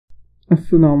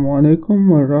Assalamu alaikum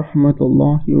wa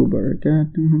rahmatullahi wa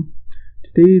barakatuh.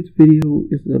 Today's video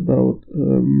is about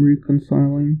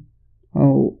reconciling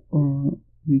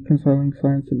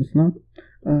science and Islam.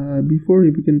 Before we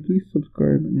begin, please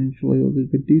subscribe and enjoy all the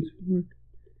good deeds for it.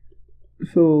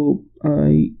 So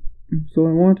I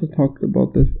want to talk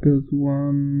about this because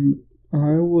when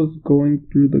I was going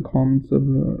through the comments of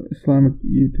an Islamic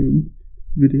YouTube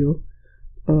video,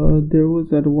 there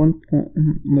was at one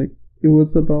point it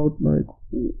was about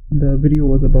the video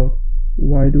was about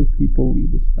why do people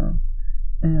leave Islam,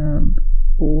 and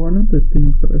one of the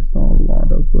things that I saw a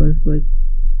lot of was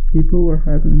people were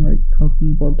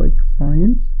talking about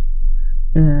science,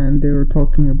 and they were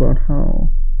talking about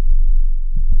how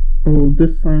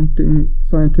this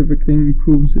scientific thing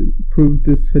proves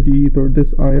this hadith or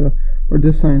this ayah, or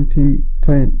this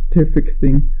scientific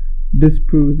thing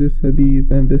disproves this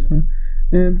hadith and this ayah.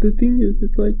 And the thing is,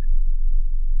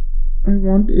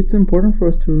 it's important for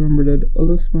us to remember that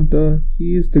Allah subhanahu wa ta'ala,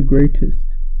 He is the greatest.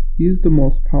 He is the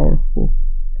most powerful.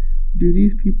 Do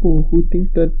these people who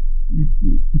think that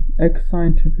X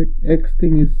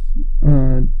thing is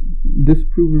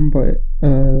disproven by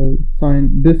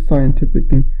this scientific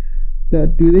thing,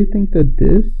 do they think that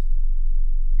this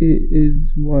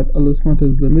is what Allah subhanahu wa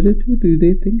ta'ala is limited to? Do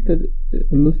they think that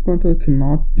Allah subhanahu wa ta'ala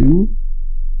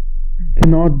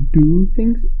cannot do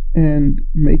things and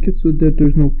make it so that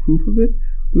there's no proof of it?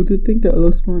 Do they think that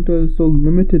Allah subhanahu wa ta'ala is so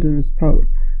limited in His power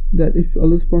that if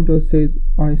Allah subhanahu wa ta'ala says,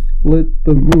 I split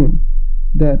the moon,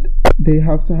 that they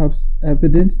have to have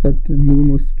evidence that the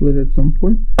moon was split at some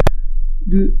point?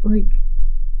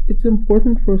 It's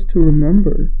important for us to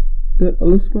remember that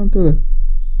Allah subhanahu wa ta'ala,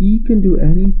 He can do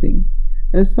anything,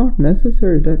 and it's not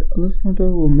necessary that Allah subhanahu wa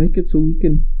ta'ala will make it so we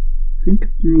can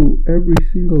think through every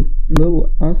single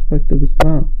little aspect of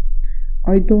Islam.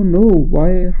 I don't know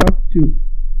why I have to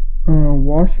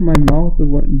wash my mouth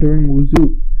during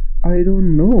wuzu. I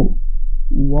don't know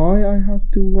why I have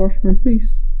to wash my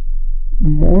face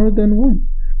more than once.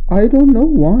 I don't know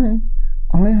why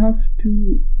I have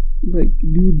to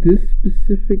do this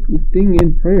specific thing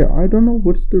in prayer. I don't know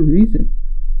what's the reason,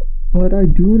 but I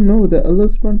do know that Allah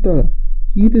subhanahu wa ta'ala,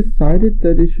 He decided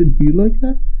that it should be like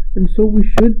that, and so we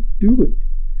should do it.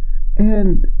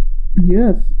 And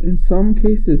yes, in some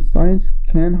cases science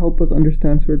can help us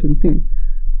understand certain things.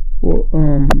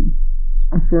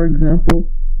 For example,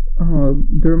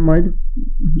 there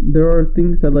are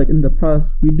things that in the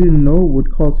past we didn't know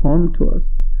would cause harm to us,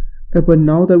 but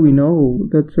now that we know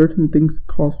that certain things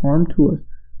cause harm to us,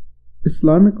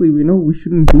 Islamically we know we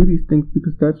shouldn't do these things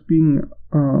because that's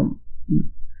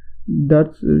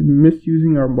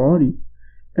misusing our body.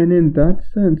 And in that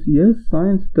sense, yes,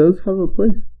 science does have a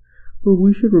place, but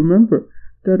we should remember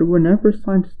that whenever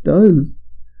science does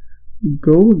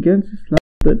go against Islam,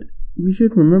 that we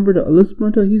should remember that Allah subhanahu wa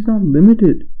ta'ala, He's not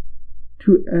limited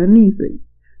to anything.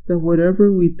 That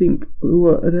whatever we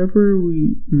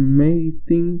may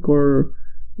think or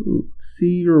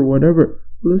see or whatever,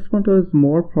 Allah subhanahu wa ta'ala is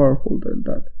more powerful than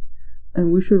that.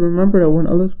 And we should remember that when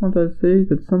Allah subhanahu wa ta'ala says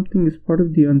that something is part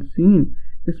of the unseen,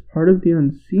 it's part of the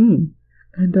unseen,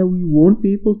 and that we won't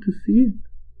be able to see it.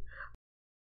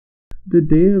 The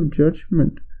day of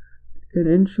judgment, and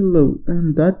inshallah,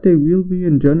 and that day we'll be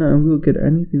in Jannah and we'll get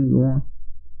anything we want.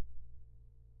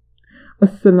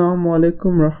 Assalamu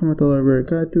alaikum rahmatullahi wa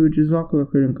barakatuh. Jazakallah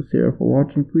khairan kaseera for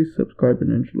watching. Please subscribe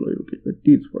and inshallah you'll get good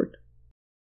deeds for it.